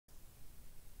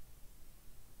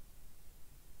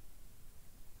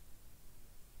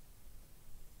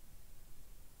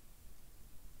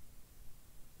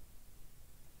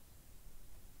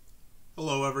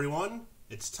everyone.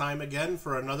 It's time again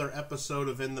for another episode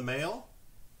of In the Mail.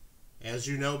 As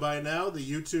you know by now, the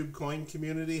YouTube coin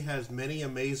community has many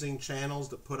amazing channels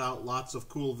that put out lots of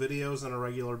cool videos on a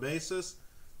regular basis.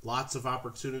 Lots of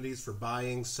opportunities for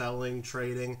buying, selling,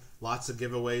 trading, lots of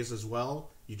giveaways as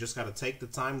well. You just got to take the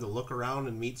time to look around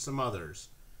and meet some others.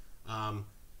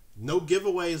 No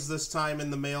giveaways this time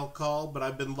in the mail call, but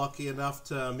I've been lucky enough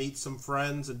to meet some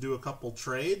friends and do a couple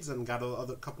trades and got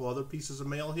a couple other pieces of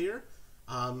mail here.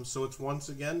 So it's once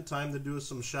again time to do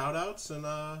some shout outs and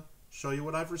show you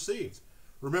what I've received.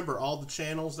 Remember, all the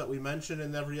channels that we mention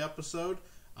in every episode,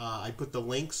 I put the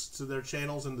links to their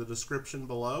channels in the description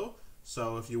below.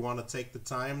 So if you want to take the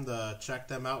time to check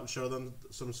them out and show them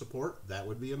some support, that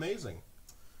would be amazing.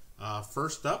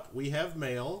 First up, we have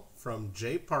mail from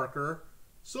Jay Parker,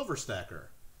 Silver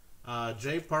Stacker.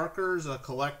 Jay Parker's a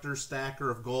collector stacker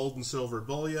of gold and silver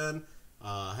bullion.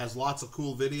 Has lots of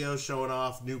cool videos showing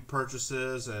off new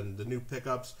purchases and the new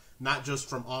pickups, not just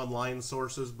from online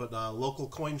sources, but local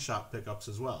coin shop pickups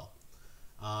as well.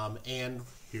 And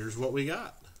here's what we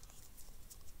got.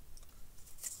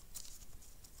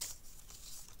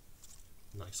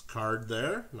 Nice card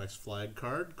there, nice flag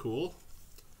card, cool.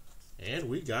 And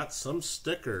we got some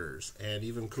stickers, and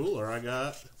even cooler, I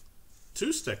got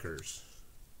 2 stickers.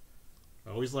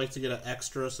 I always like to get an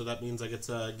extra, so that means I get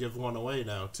to give one away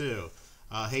now too.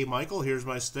 Hey Michael, here's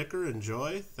my sticker,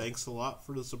 enjoy. Thanks a lot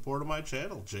for the support of my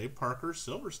channel. Jay Parker,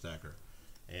 Silver Stacker.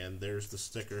 And there's the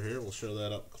sticker here, we'll show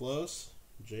that up close.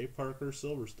 Jay Parker,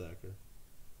 Silver Stacker.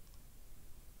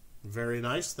 Very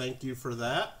nice, thank you for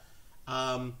that.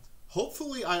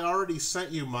 Hopefully I already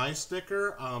sent you my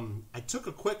sticker. I took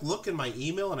a quick look in my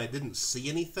email and I didn't see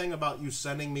anything about you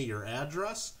sending me your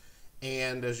address.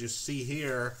 And as you see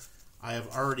here, I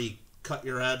have already cut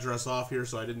your address off here,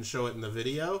 so I didn't show it in the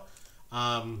video.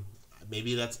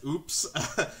 Maybe that's oops.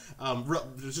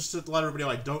 Just to let everybody know,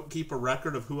 I don't keep a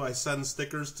record of who I send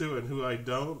stickers to and who I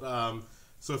don't.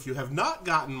 So if you have not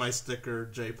gotten my sticker,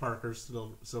 Jay Parker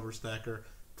Silver Stacker,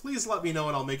 please let me know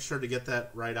and I'll make sure to get that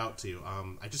right out to you.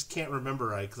 I just can't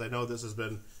remember because I know this has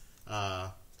been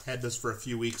had this for a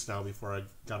few weeks now before I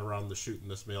got around to shooting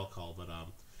this mail call. But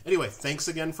anyway, thanks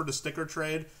again for the sticker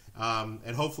trade,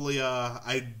 and hopefully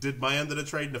I did my end of the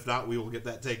trade, and if not, we will get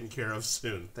that taken care of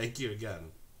soon. Thank you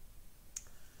again.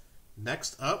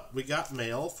 Next up, we got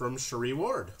mail from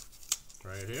Sherieward,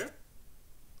 right here.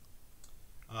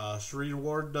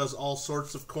 Sherieward does all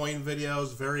sorts of coin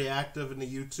videos, very active in the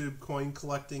YouTube coin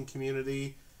collecting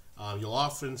community. You'll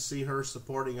often see her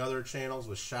supporting other channels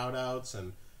with shout outs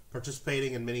and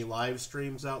participating in many live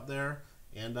streams out there.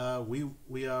 And we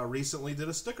recently did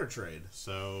a sticker trade,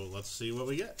 so let's see what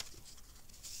we get.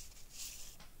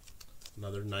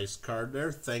 Another nice card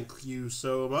there. Thank you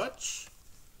so much.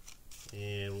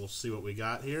 And we'll see what we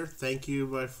got here. Thank you,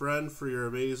 my friend, for your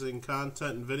amazing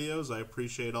content and videos. I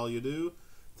appreciate all you do.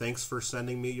 Thanks for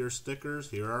sending me your stickers.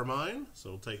 Here are mine. So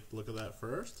we'll take a look at that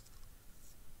first.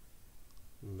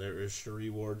 And there is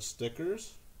Sherieward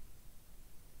stickers.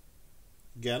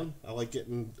 Again, I like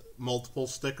getting multiple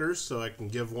stickers so I can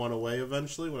give one away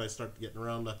eventually when I start getting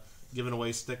around to giving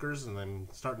away stickers, and I'm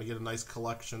starting to get a nice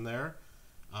collection there.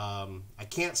 I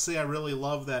can't say I really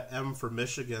love that M for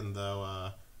Michigan,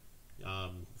 though.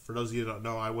 For those of you who don't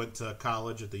know, I went to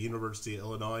college at the University of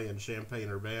Illinois in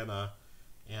Champaign-Urbana,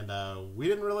 and we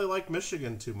didn't really like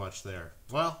Michigan too much there.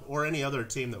 Well, or any other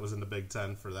team that was in the Big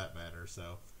Ten for that matter,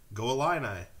 so go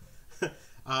Illini.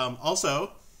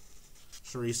 Also,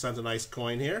 Cherie sent a nice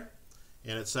coin here,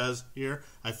 and it says here,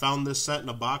 I found this set in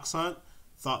a box hunt,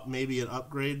 thought maybe an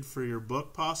upgrade for your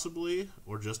book possibly,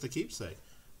 or just a keepsake.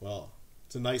 Well,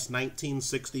 it's a nice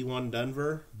 1961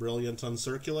 Denver, brilliant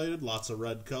uncirculated, lots of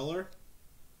red color.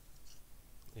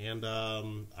 And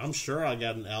I'm sure I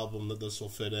got an album that this will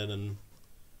fit in and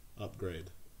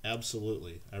upgrade.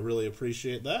 Absolutely. I really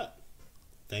appreciate that.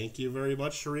 Thank you very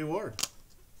much, Sherieward.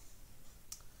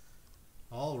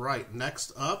 Alright,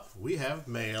 next up we have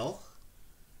mail.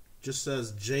 Just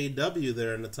says JW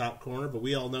there in the top corner, but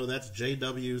we all know that's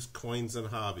JW's Coins and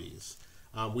Hobbies.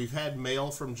 We've had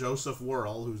mail from Joseph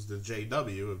Worrell, who's the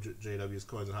JW of JW's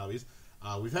Coins and Hobbies.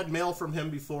 We've had mail from him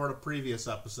before in a previous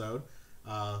episode,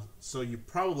 so you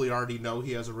probably already know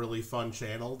he has a really fun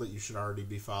channel that you should already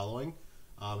be following.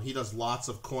 He does lots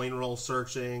of coin roll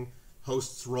searching,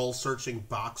 hosts roll searching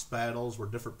box battles where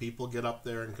different people get up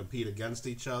there and compete against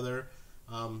each other.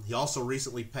 He also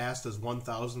recently passed his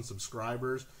 1,000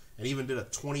 subscribers and even did a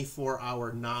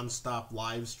 24-hour non-stop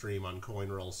live stream on coin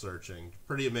roll searching.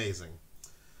 Pretty amazing.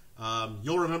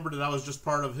 You'll remember that I was just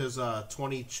part of his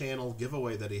 20 channel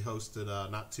giveaway that he hosted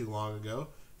not too long ago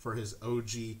for his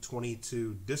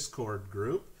OG22 Discord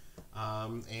group.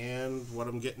 And what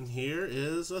I'm getting here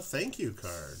is a thank you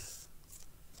card.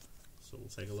 So we'll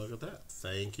take a look at that.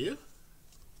 Thank you. It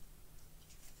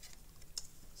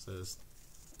says,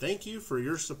 thank you for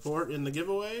your support in the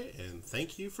giveaway, and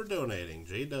thank you for donating,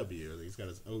 JW. He's got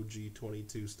his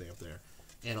OG22 stamp there.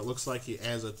 And it looks like he,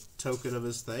 as a token of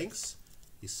his thanks,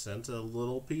 he sent a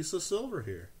little piece of silver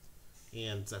here.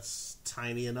 And that's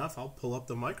tiny enough. I'll pull up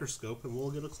the microscope and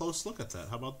we'll get a close look at that.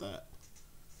 How about that?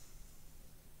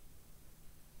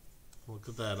 Look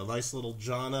at that. A nice little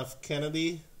John F.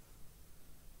 Kennedy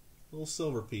little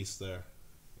silver piece there.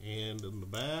 And in the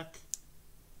back,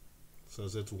 it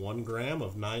says it's 1 gram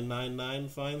of 999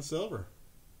 fine silver.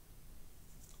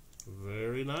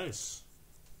 Very nice.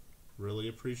 Really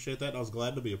appreciate that. I was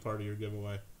glad to be a part of your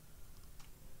giveaway.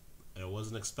 I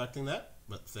wasn't expecting that,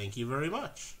 but thank you very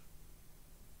much.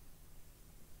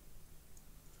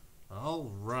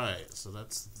 Alright, so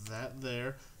that's that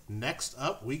there. Next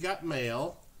up, we got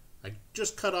mail. I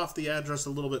just cut off the address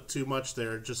a little bit too much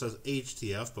there. It just says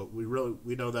HTF, but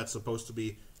we know that's supposed to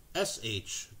be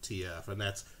SHTF, and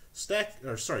that's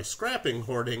Scrapping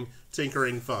Hoarding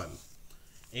Tinkering Fun.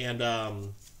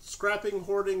 And Scrapping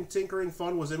Hoarding Tinkering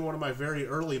Fun was in one of my very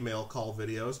early mail call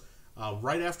videos.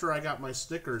 Right after I got my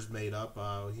stickers made up,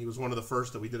 he was one of the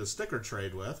first that we did a sticker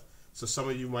trade with. So some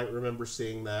of you might remember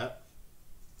seeing that.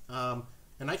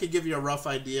 And I could give you a rough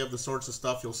idea of the sorts of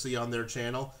stuff you'll see on their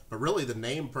channel, but really the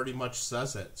name pretty much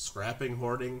says it. Scrapping,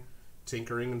 Hoarding,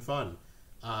 Tinkering, and Fun.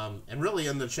 And really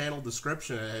in the channel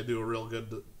description, I do a real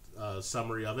good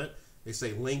summary of it. They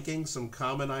say linking some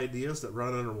common ideas that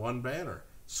run under one banner.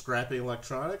 Scrapping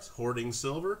electronics, hoarding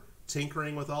silver,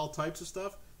 tinkering with all types of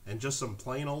stuff, and just some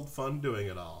plain old fun doing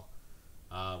it all.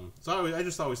 So I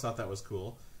just always thought that was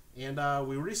cool. And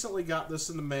we recently got this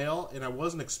in the mail, and I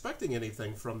wasn't expecting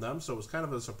anything from them, so it was kind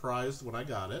of a surprise when I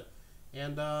got it.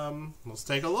 And let's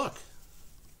take a look.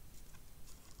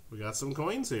 We got some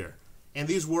coins here. And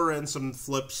these were in some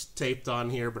flips taped on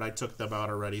here, but I took them out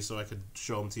already so I could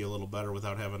show them to you a little better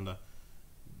without having to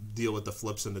deal with the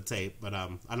flips and the tape. But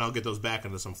and I'll get those back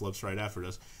into some flips right after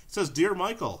this. It says, Dear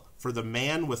Michael, for the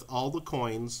man with all the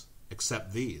coins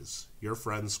except these, your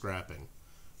friend Scrapping.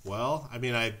 Well, I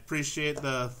mean, I appreciate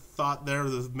the thought there,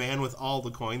 the man with all the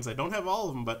coins. I don't have all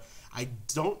of them, but I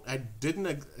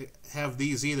didn't have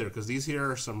these either, because these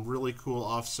here are some really cool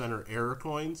off-center error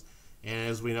coins. And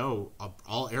as we know,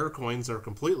 all error coins are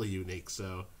completely unique.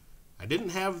 So I didn't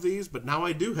have these, but now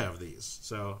I do have these.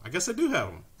 So I guess I do have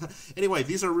them. Anyway,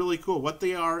 these are really cool. What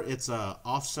they are, it's a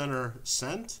off-center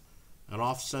cent, an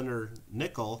off-center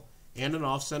nickel, and an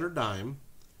off-center dime.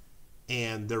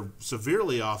 And they're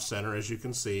severely off-center, as you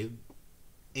can see.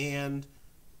 And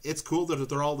it's cool that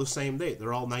they're all the same date.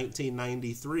 They're all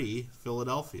 1993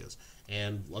 Philadelphias.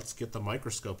 And let's get the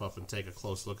microscope up and take a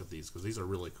close look at these, because these are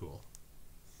really cool.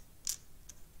 So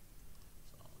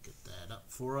I'll get that up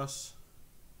for us.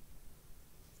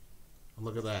 And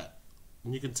look at that.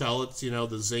 And you can tell it's, you know,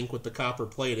 the zinc with the copper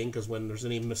plating, because when there's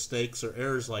any mistakes or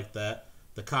errors like that,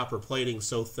 the copper plating's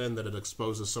so thin that it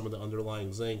exposes some of the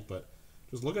underlying zinc. But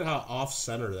just look at how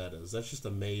off-center that is. That's just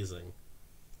amazing.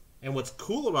 And what's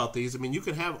cool about these, I mean, you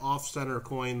can have off-center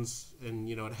coins, and,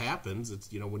 you know, it happens.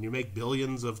 It's, you know, when you make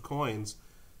billions of coins,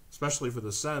 especially for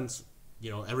the cents,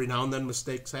 you know, every now and then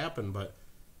mistakes happen, but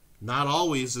not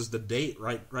always is the date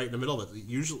right in the middle of it.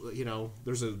 Usually, you know,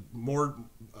 there's a more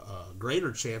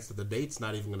greater chance that the date's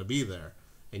not even going to be there,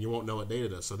 and you won't know what date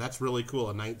it is. So that's really cool.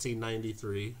 A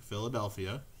 1993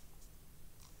 Philadelphia.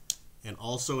 And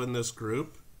also in this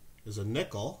group is a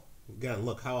nickel. Again,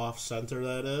 look how off-center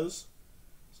that is.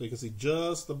 So you can see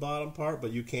just the bottom part,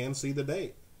 but you can see the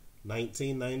date.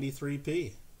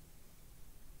 1993p.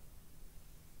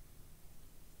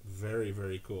 Very,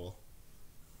 very cool.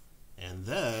 And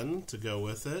then, to go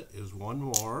with it, is one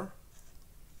more.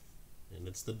 And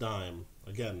it's the dime.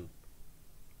 Again,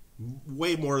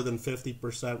 way more than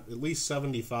 50%, at least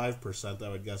 75%, I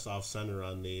would guess, off-center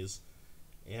on these.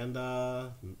 And,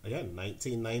 again,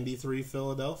 1993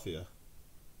 Philadelphia.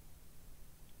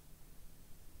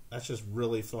 That's just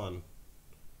really fun.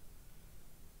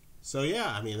 So,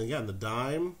 yeah, I mean, again, the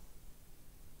dime,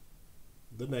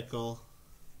 the nickel,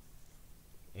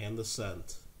 and the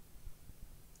cent.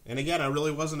 And, again, I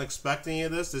really wasn't expecting any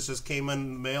of this. This just came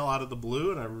in the mail out of the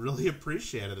blue, and I really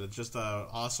appreciate it. It's just an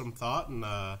awesome thought, and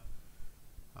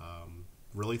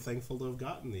really thankful to have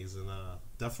gotten these. And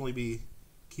definitely be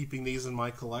keeping these in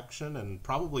my collection and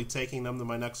probably taking them to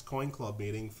my next Coin Club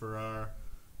meeting for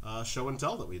our show and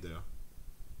tell that we do,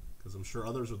 because I'm sure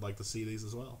others would like to see these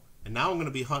as well. And now I'm going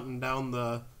to be hunting down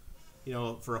the, you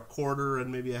know, for a quarter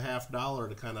and maybe a $50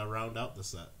 to kind of round out the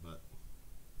set. But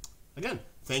again,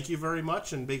 thank you very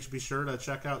much, and be sure to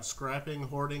check out Scrapping,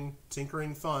 Hoarding,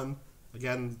 Tinkering Fun.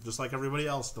 Again, just like everybody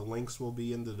else, the links will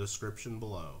be in the description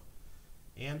below.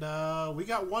 And we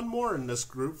got one more in this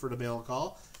group for the mail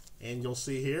call, and you'll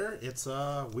see here, it's,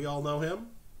 we all know him,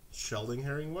 Sheldon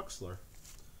Herring-Wexler.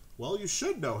 Well, you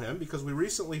should know him, because we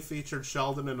recently featured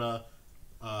Sheldon in a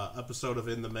episode of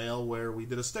In the Mail where we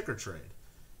did a sticker trade.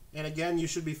 And again, you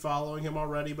should be following him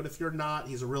already, but if you're not,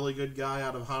 he's a really good guy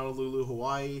out of Honolulu,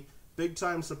 Hawaii.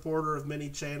 Big-time supporter of many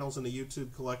channels in the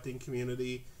YouTube collecting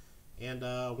community, and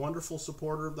a wonderful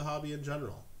supporter of the hobby in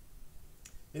general.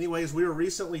 Anyways, we were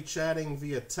recently chatting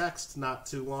via text not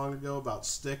too long ago about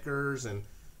stickers and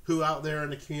who out there in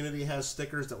the community has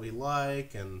stickers that we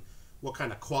like, and what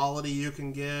kind of quality you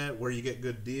can get, where you get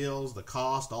good deals, the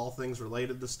cost, all things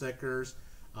related to stickers.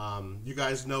 You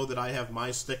guys know that I have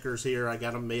my stickers here. I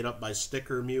got them made up by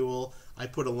Sticker Mule. I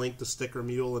put a link to Sticker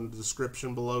Mule in the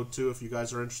description below too if you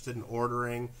guys are interested in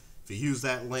ordering. If you use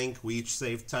that link, we each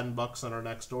save $10 on our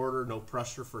next order. No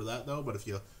pressure for that though, but if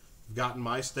you've gotten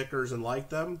my stickers and like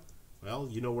them, well,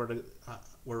 you know where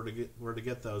to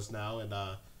get those now. And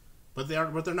but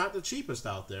they're not the cheapest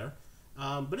out there.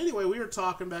 But anyway, we were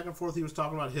talking back and forth. He was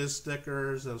talking about his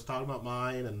stickers, I was talking about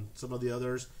mine and some of the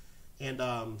others. And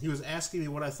he was asking me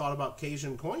what I thought about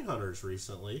Cajun Coin Hunters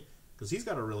recently, because he's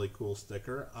got a really cool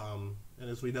sticker. And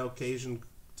as we know, Cajun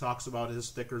talks about his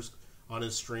stickers on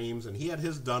his streams, and he had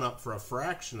his done up for a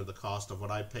fraction of the cost of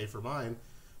what I pay for mine.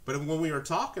 But when we were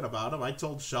talking about him, I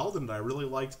told Sheldon that I really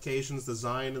liked Cajun's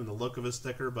design and the look of his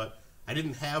sticker, but I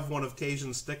didn't have one of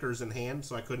Cajun's stickers in hand,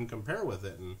 so I couldn't compare with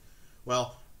it. And,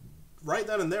 well, right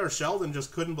then and there, Sheldon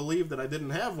just couldn't believe that I didn't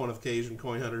have one of Cajun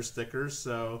Coin Hunter's stickers,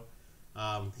 so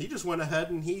he just went ahead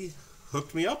and he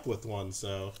hooked me up with one,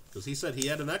 so because he said he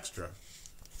had an extra.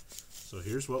 So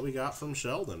here's what we got from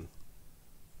Sheldon.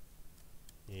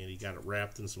 And he got it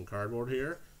wrapped in some cardboard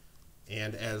here.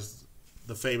 And as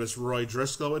the famous Roy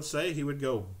Driscoll would say, he would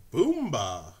go,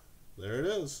 "Boomba!" There it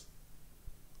is.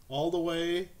 All the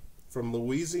way from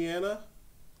Louisiana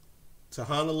to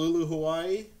Honolulu,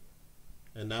 Hawaii,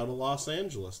 and now to Los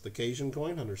Angeles, the Cajun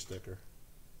Coin Hunter sticker.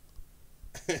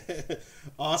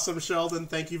 Awesome, Sheldon.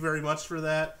 Thank you very much for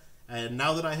that. And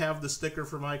now that I have the sticker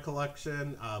for my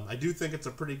collection, I do think it's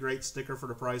a pretty great sticker for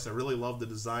the price. I really love the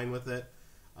design with it.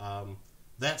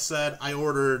 That said, I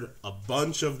ordered a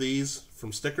bunch of these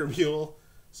from Sticker Mule,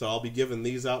 so I'll be giving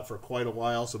these out for quite a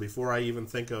while. So before I even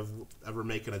think of ever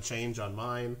making a change on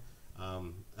mine,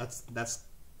 that's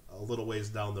a little ways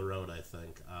down the road, I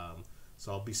think.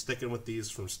 So I'll be sticking with these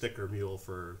from Sticker Mule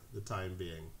for the time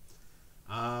being.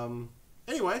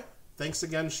 Anyway, thanks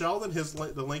again, Sheldon.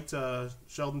 The link to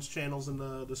Sheldon's channel's in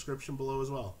the description below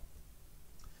as well.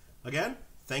 Again,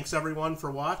 thanks everyone for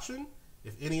watching.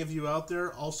 If any of you out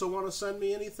there also want to send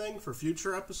me anything for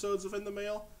future episodes of In the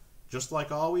Mail, just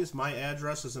like always, my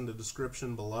address is in the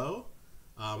description below.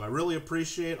 I really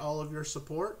appreciate all of your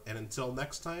support, and until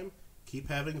next time, keep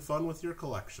having fun with your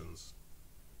collections.